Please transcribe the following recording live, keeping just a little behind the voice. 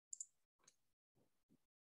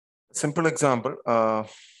Simple example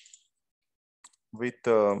with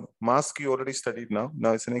mask you already studied now.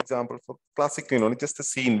 Now it's an example for classic tween, only just a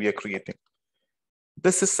scene we are creating.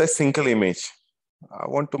 This is a single image. I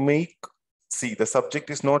want to make, see, the subject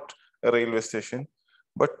is not a railway station,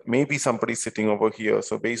 but maybe somebody sitting over here.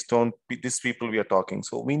 So based on these people we are talking,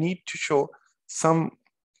 so we need to show some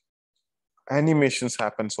animations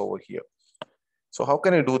happens over here. So how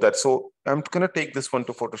can I do that? So I'm going to take this one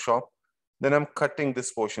to Photoshop. Then I'm cutting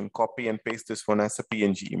this portion, copy and paste this one as a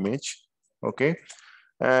PNG image. Okay.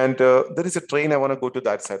 And there is a train. I want to go to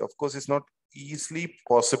that side. Of course, it's not easily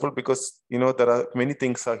possible because, you know, there are many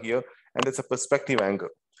things are here and it's a perspective angle.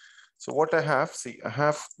 So what I have, see, I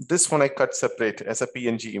have this one I cut separate as a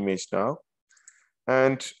PNG image now.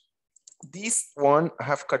 And these one I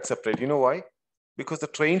have cut separate. You know why? Because the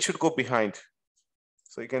train should go behind.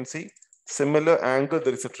 So you can see similar angle,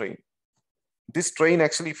 there is a train. This train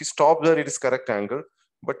actually, if you stop there, it is correct angle.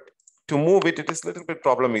 But to move it, it is a little bit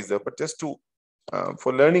problem is there. But just to,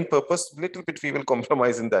 for learning purpose, little bit we will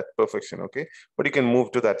compromise in that perfection, okay? But you can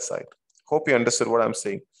move to that side. Hope you understood what I'm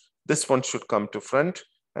saying. This one should come to front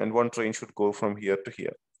and one train should go from here to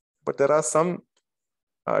here. But there are some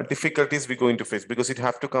difficulties we're going to face because it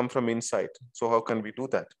have to come from inside. So how can we do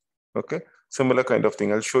that? Okay, similar kind of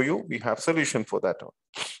thing. I'll show you, we have solution for that.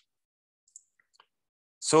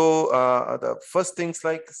 So the first things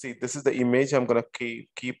like, see, this is the image. I'm going to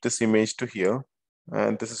keep this image to here.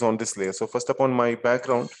 And this is on this layer. So first up on my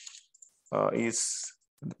background is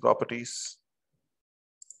the properties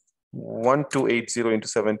 1280 into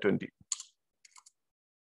 720.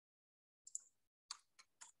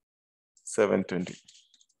 720.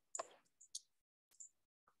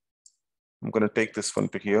 I'm going to take this one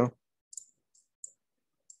to here.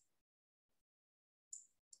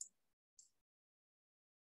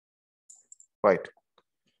 Right.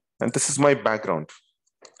 And this is my background.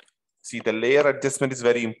 See, the layer adjustment is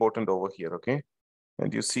very important over here, okay?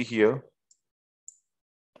 And you see here.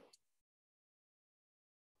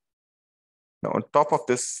 Now on top of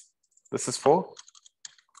this, this is for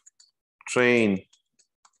train,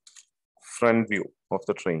 front view of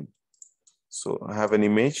the train. So I have an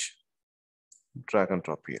image, drag and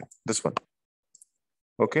drop here, this one.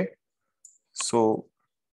 Okay. So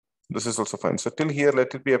this is also fine. So till here,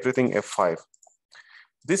 let it be everything F5.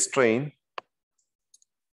 This train,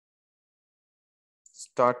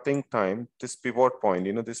 starting time, this pivot point,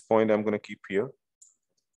 you know, this point I'm going to keep here.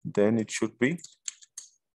 Then it should be,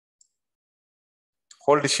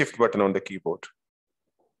 hold the shift button on the keyboard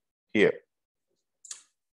here.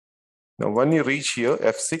 Now, when you reach here,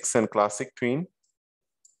 F6 and classic tween,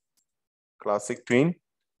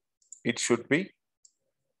 it should be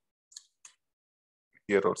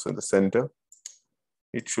here also in the center.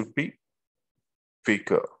 It should be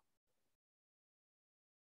weaker.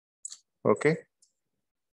 Okay.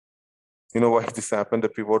 You know why this happened? The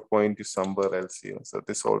pivot point is somewhere else here. So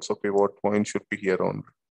this also pivot point should be here only.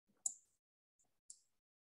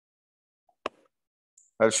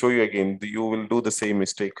 I'll show you again. You will do the same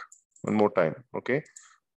mistake one more time. Okay.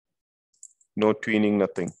 No tweening,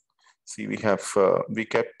 nothing. See, we have, we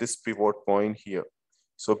kept this pivot point here.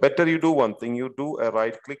 So better you do one thing, you do a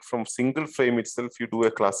right click from single frame itself, you do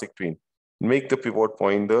a classic tween. Make the pivot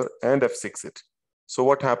point there and F6 it. So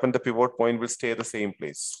what happened? The pivot point will stay the same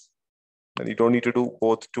place. And you don't need to do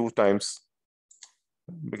both 2 times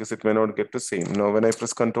because it may not get the same. Now, when I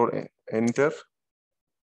press Control Enter,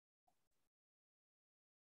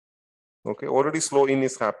 okay, already slow in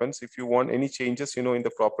is happens. If you want any changes, you know, in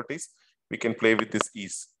the properties, we can play with this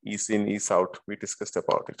ease in, ease out. We discussed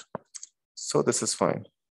about it. So this is fine.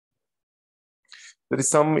 There is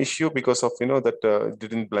some issue because of, you know, that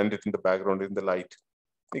didn't blend it in the background in the light.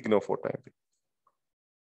 Ignore for time.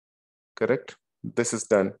 Correct? This is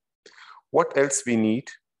done. What else we need?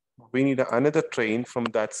 We need another train from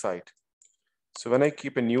that side. So when I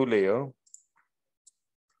keep a new layer,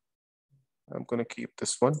 I'm going to keep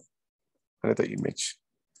this one, another image.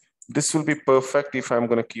 This will be perfect if I'm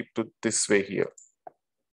going to keep to this way here.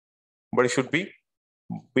 But it should be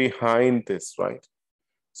behind this, right?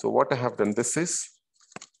 So what I have done, this is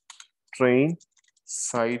train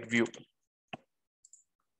side view.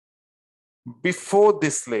 Before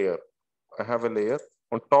this layer, I have a layer.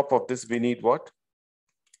 On top of this, we need what?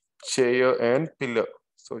 Chair and pillar.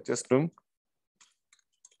 So just doing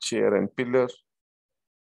chair and pillar.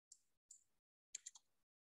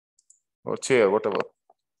 Or chair, whatever.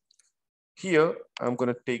 Here, I'm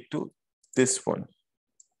going to take to this one.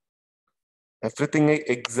 Everything I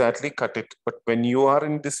exactly cut it. But when you are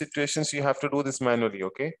in these situations, you have to do this manually,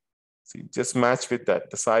 okay? See, just match with that.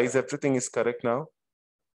 The size, everything is correct now.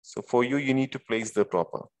 So for you, you need to place the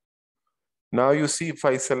proper. Now you see if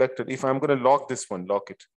I selected, if I'm going to lock this one, lock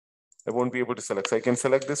it, I won't be able to select. So I can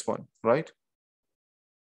select this one, right?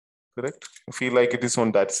 Correct? I feel like it is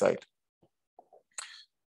on that side.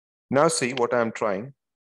 Now see what I'm trying.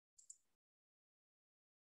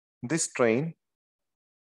 This train,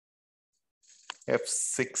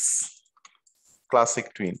 F6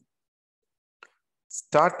 classic tween.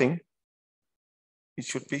 Starting, it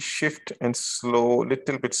should be shift and slow,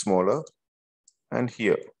 little bit smaller, and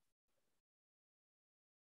here.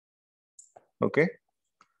 Okay?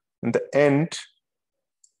 And the end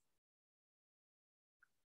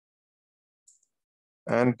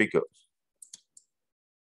and bigger.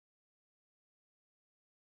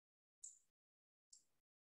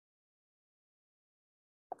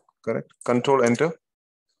 Correct? Control Enter.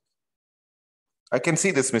 I can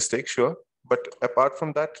see this mistake, sure. But apart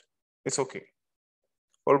from that, it's okay.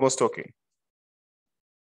 Almost okay.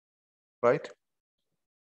 Right?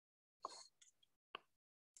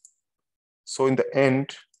 So in the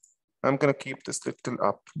end, I'm going to keep this little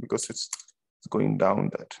up because it's going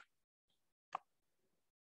down that.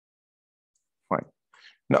 Fine.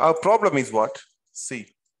 Now our problem is what?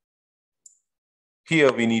 See,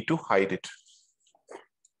 here we need to hide it.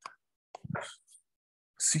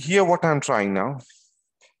 See here what I'm trying now.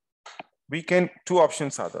 We can, two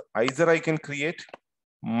options are there. Either I can create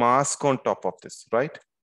mask on top of this, right?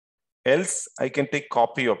 Else I can take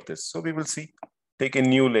copy of this. So we will see, take a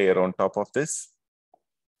new layer on top of this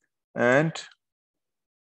and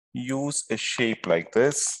use a shape like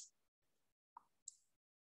this.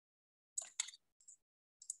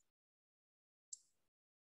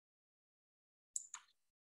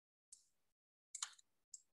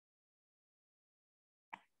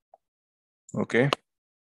 Okay.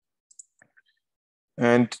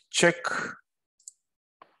 And check.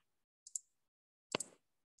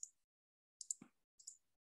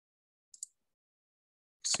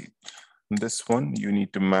 See, this one you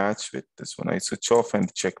need to match with this one. I switch off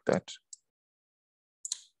and check that.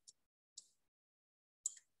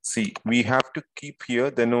 See, we have to keep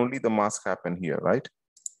here, then only the mask happen here, right?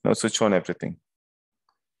 Now switch on everything.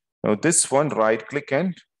 Now this one, right click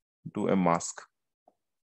and do a mask.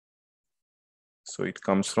 So it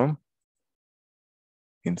comes from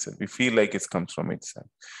inside. We feel like it comes from inside.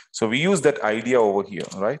 So we use that idea over here,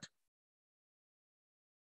 right?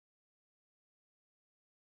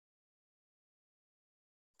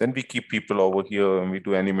 Then we keep people over here and we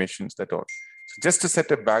do animations, that all. So just to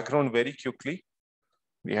set a background very quickly,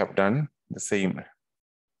 we have done the same.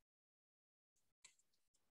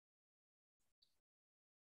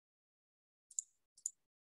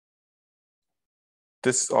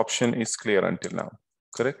 This option is clear until now,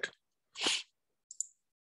 correct?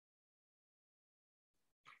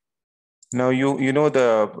 Now you know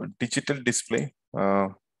the digital display,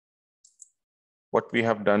 what we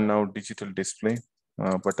have done now, digital display,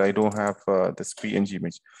 but I don't have this PNG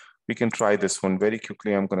image. We can try this one very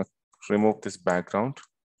quickly. I'm going to remove this background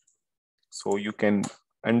so you can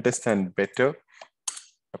understand better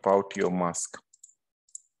about your mask.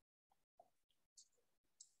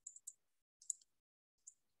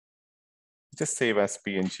 Just save as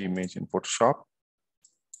PNG image in Photoshop.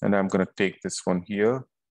 And I'm going to take this one here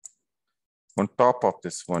on top of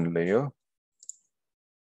this one layer.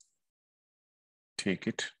 Take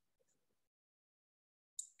it.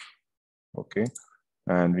 Okay.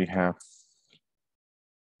 And we have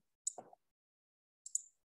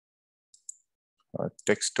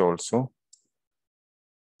text also.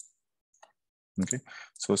 Okay.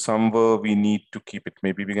 So somewhere we need to keep it.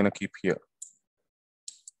 Maybe we're going to keep here.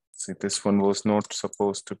 See, this one was not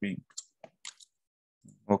supposed to be.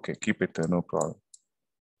 Okay, keep it there, no problem.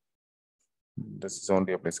 This is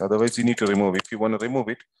only a place. Otherwise, you need to remove it. If you want to remove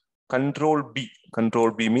it, Control B.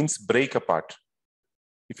 Control B means break apart.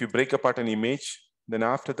 If you break apart an image, then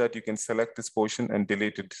after that, you can select this portion and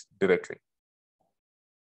delete it directly.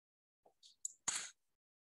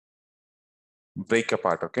 Break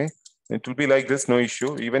apart, okay? It will be like this, no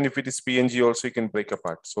issue. Even if it is PNG also, you can break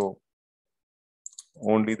apart. So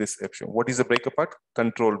only this option. What is the break apart?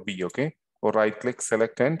 Control B, okay? Or right click,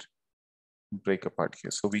 select and break apart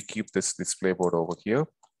here. So we keep this display board over here.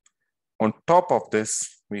 On top of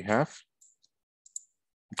this, we have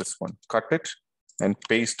this one. Cut it and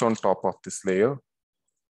paste on top of this layer.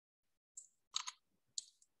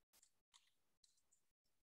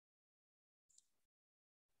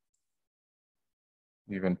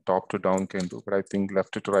 Even top to down can do, but I think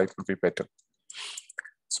left to right will be better.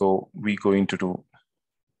 So we're going to do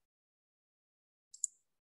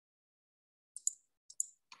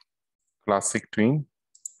classic tween.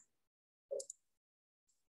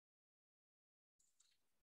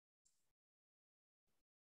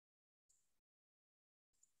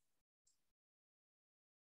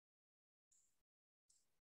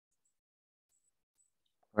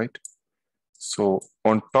 right? So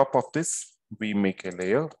on top of this, we make a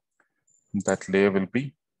layer. That layer will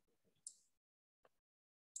be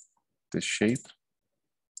this shape.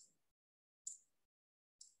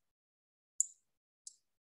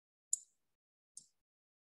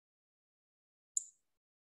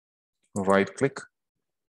 Right click,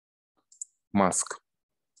 mask.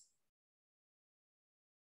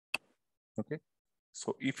 Okay.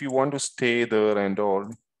 So if you want to stay there and all,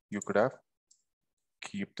 you could have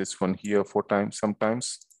keep this one here 4 times,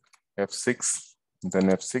 sometimes F6, then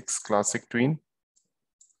F6, classic tween.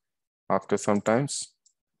 After sometimes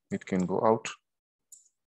it can go out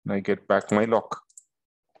and I get back my lock.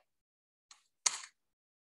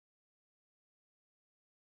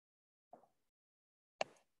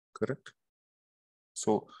 Correct.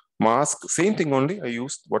 So mask, same thing only. I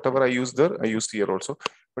used whatever I used there, I used here also.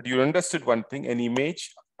 But you understood one thing, an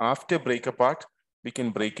image after break apart, we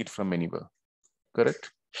can break it from anywhere.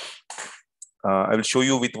 Correct. I will show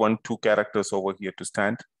you with 1-2 characters over here to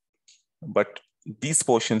stand. But these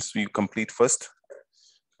portions we complete first.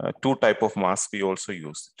 2 type of masks we also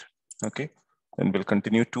used. Okay. And we'll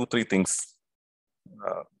continue 2-3 things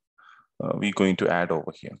we're going to add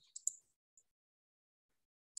over here.